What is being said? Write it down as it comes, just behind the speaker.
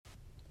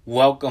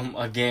Welcome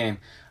again.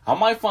 I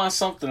might find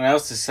something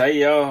else to say,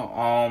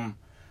 yo.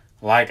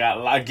 I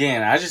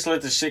just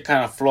let the shit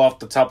kind of flow off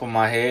the top of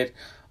my head.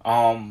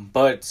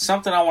 But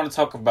something I want to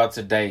talk about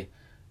today.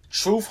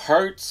 Truth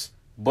hurts,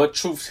 but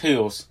truth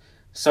heals.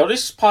 So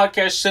this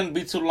podcast shouldn't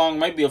be too long,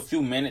 maybe a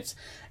few minutes.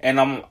 And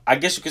I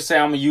guess you could say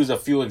I'm gonna use a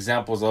few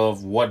examples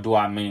of what do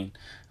I mean.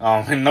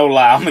 And no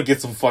lie, I'm gonna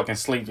get some fucking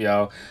sleep,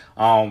 y'all.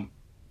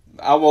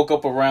 I woke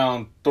up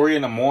around 3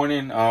 in the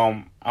morning.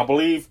 I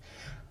believe.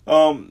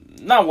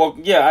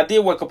 I did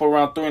wake up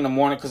around 3 in the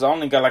morning because I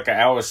only got like an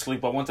hour of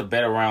sleep. I went to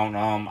bed around,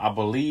 I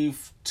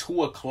believe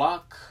 2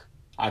 o'clock.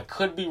 I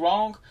could be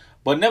wrong,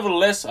 but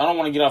nevertheless, I don't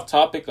want to get off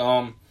topic.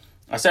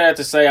 I said that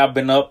to say I've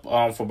been up,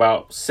 for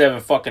about 7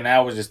 fucking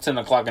hours. It's 10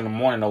 o'clock in the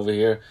morning over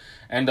here.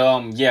 And,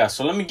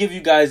 so let me give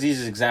you guys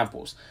these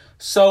examples.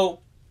 So,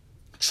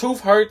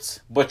 truth hurts,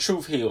 but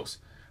truth heals.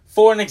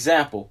 For an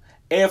example,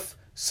 if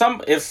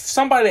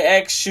somebody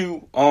asks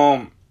you,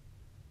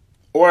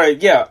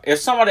 if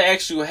somebody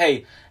asks you,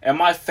 hey,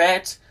 am I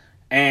fat?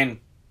 And,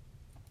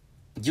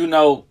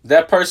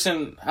 that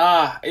person,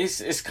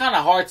 it's kind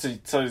of hard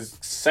to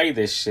say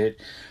this shit.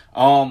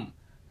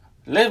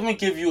 Let me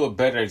give you a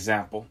better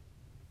example.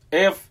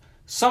 If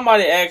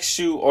somebody asks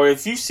you, or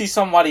if you see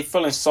somebody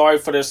feeling sorry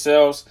for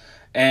themselves,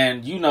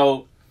 and,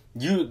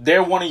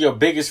 they're one of your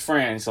biggest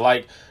friends,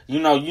 like, you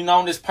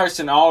know this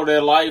person all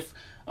their life,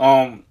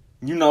 y'all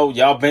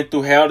been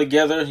through hell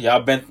together,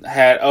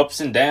 had ups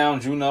and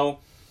downs,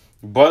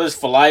 brothers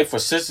for life or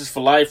sisters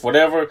for life,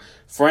 whatever,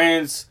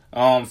 friends,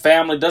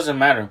 family, doesn't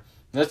matter.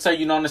 Let's say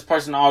you know this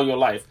person all your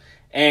life,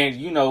 and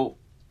you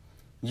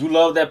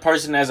love that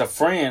person as a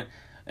friend,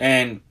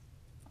 and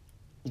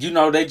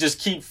they just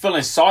keep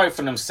feeling sorry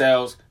for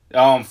themselves.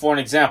 For an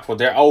example,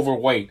 they're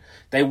overweight.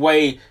 They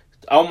weigh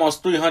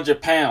almost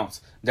 300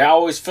 pounds. They're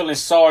always feeling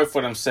sorry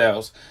for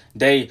themselves.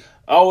 They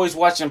always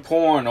watching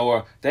porn,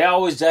 or they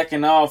always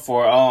jacking off,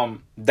 or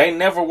they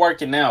never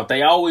working out.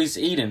 They always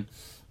eating.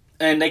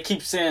 And they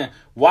keep saying,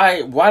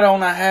 why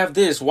don't I have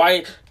this?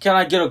 Why can't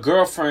I get a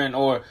girlfriend?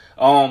 Or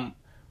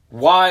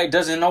why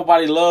doesn't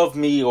nobody love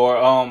me?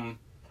 Or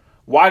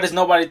why does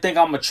nobody think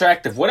I'm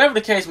attractive? Whatever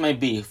the case may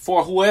be,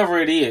 for whoever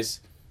it is,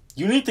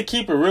 you need to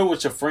keep it real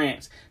with your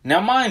friends. Now,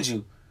 mind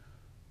you,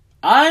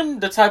 I'm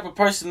the type of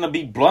person to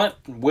be blunt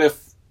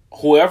with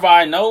whoever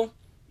I know.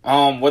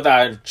 Whether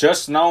I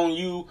just known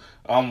you,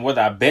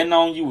 whether I've been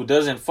on you, it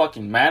doesn't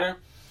fucking matter.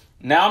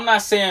 Now, I'm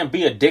not saying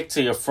be a dick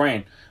to your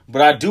friend,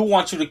 but I do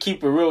want you to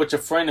keep it real with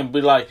your friend and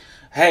be like,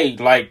 hey,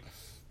 like,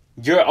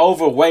 you're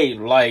overweight.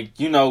 Like,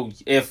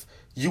 if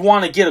you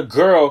want to get a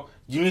girl,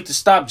 you need to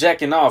stop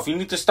jacking off. You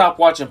need to stop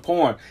watching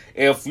porn.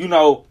 If, and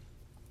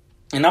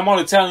I'm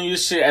only telling you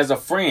this shit as a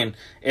friend.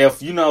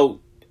 If,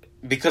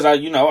 because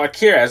I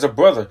care as a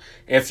brother.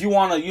 If you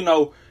want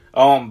to,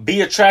 be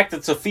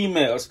attracted to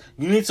females,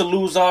 you need to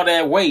lose all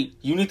that weight.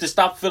 You need to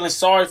stop feeling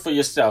sorry for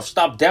yourself.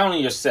 Stop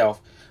downing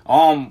yourself.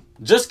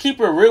 Just keep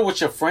it real with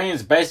your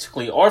friends,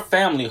 basically, or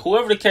family,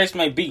 whoever the case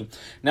may be.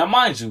 Now,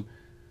 mind you,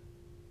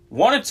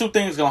 one or two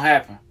things gonna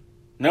happen.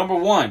 Number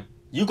one,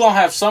 you gonna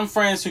have some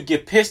friends who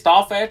get pissed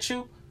off at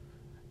you,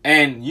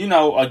 and,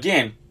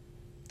 again,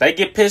 they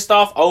get pissed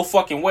off, oh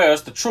fucking well,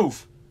 it's the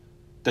truth.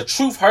 The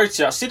truth hurts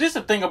y'all. See, this is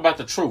the thing about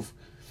the truth.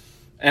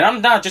 And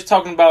I'm not just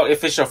talking about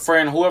if it's your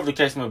friend, whoever the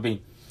case may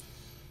be.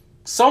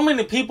 So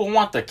many people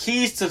want the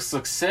keys to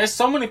success.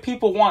 So many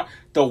people want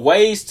the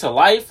ways to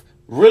life.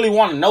 Really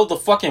want to know the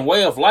fucking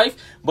way of life.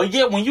 But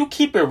yet, when you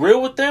keep it real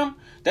with them,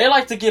 they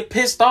like to get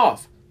pissed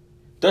off.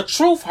 The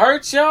truth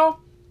hurts, y'all.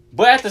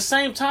 But at the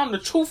same time, the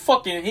truth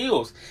fucking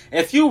heals.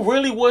 If you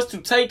really was to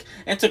take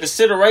into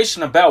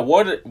consideration about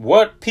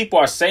what people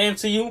are saying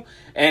to you,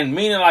 and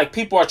meaning like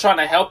people are trying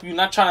to help you,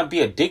 not trying to be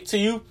a dick to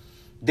you,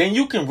 then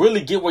you can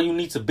really get where you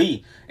need to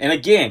be. And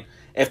again,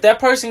 if that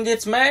person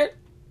gets mad,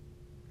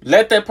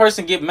 let that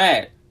person get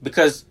mad.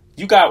 Because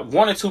you got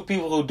one or two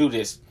people who do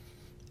this.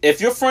 If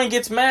your friend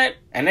gets mad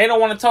and they don't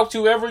want to talk to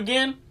you ever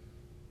again,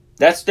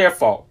 that's their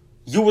fault.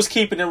 You was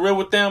keeping it real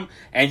with them,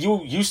 and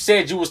you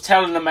said you was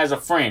telling them as a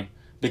friend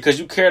because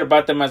you cared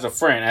about them as a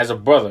friend, as a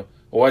brother,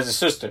 or as a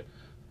sister.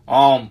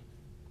 And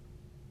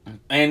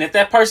if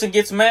that person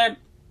gets mad,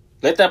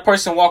 let that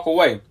person walk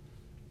away.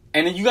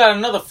 And then you got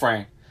another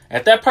friend.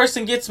 If that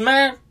person gets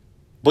mad,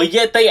 but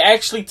yet they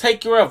actually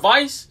take your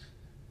advice,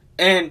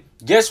 and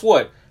guess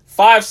what?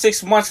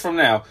 5-6 months from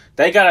now,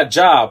 they got a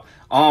job.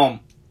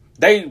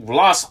 They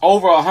lost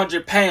over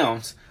 100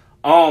 pounds.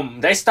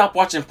 They stopped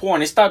watching porn.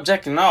 They stopped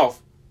jacking off.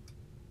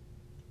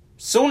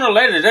 Sooner or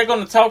later, they're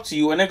going to talk to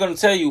you and they're going to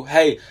tell you,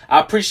 hey,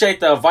 I appreciate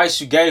the advice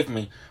you gave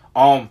me.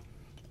 I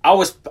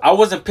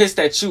wasn't pissed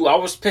at you. I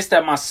was pissed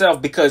at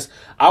myself because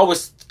I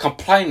was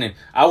complaining.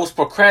 I was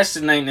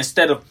procrastinating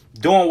instead of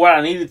doing what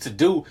I needed to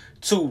do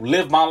to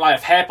live my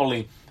life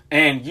happily.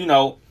 And,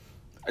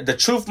 the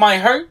truth might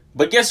hurt,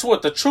 but guess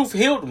what? The truth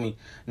healed me.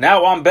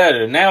 Now I'm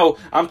better. Now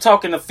I'm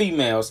talking to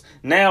females.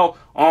 Now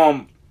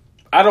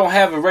I don't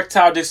have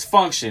erectile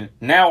dysfunction.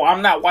 Now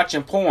I'm not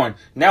watching porn.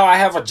 Now I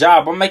have a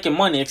job. I'm making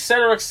money,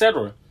 etc.,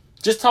 etc.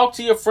 Just talk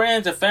to your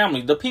friends and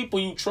family, the people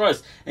you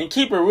trust, and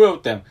keep it real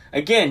with them.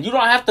 Again, you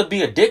don't have to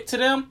be a dick to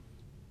them,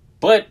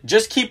 but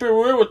just keep it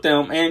real with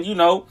them and,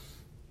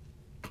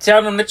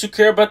 tell them that you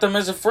care about them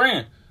as a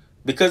friend.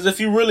 Because if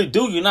you really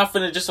do, you're not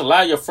finna just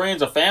allow your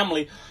friends or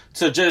family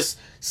to just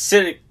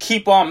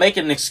keep on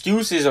making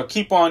excuses or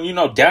keep on,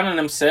 downing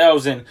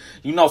themselves and,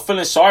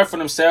 feeling sorry for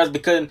themselves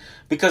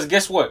because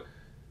guess what?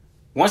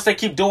 Once they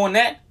keep doing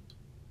that,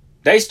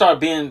 they start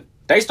being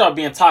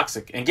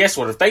toxic. And guess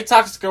what? If they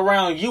toxic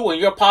around you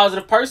and you're a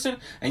positive person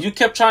and you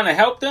kept trying to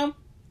help them,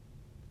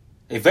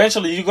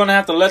 eventually you're going to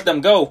have to let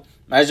them go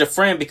as your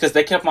friend because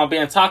they kept on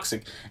being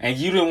toxic and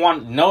you didn't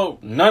want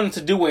nothing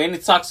to do with any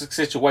toxic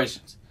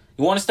situations.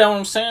 You understand what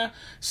I'm saying?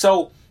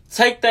 So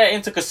take that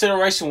into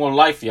consideration with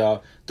life,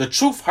 y'all. The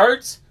truth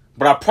hurts,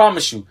 but I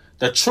promise you,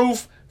 the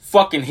truth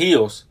fucking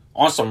heals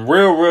on some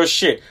real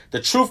shit.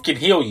 The truth can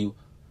heal you.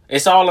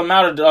 It's all a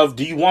matter of,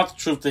 do you want the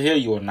truth to heal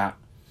you or not?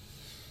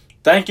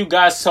 Thank you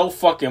guys so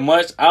fucking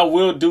much. I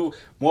will do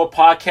more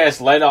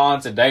podcasts later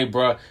on today,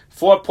 bro.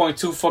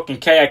 4.2 fucking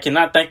K. I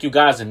cannot thank you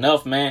guys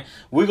enough, man.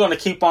 We're going to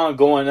keep on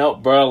going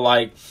up, bro.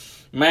 Like,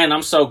 man,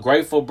 I'm so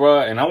grateful, bro.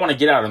 And I want to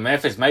get out of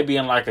Memphis maybe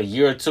in like a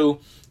year or two.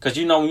 Because,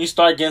 when you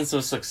start getting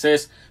some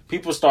success,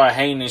 people start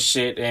hating this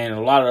shit and a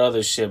lot of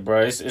other shit,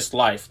 bro. It's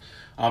life.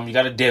 You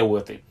got to deal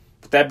with it.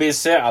 With that being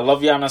said, I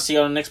love y'all and I'll see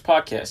you on the next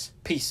podcast.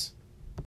 Peace.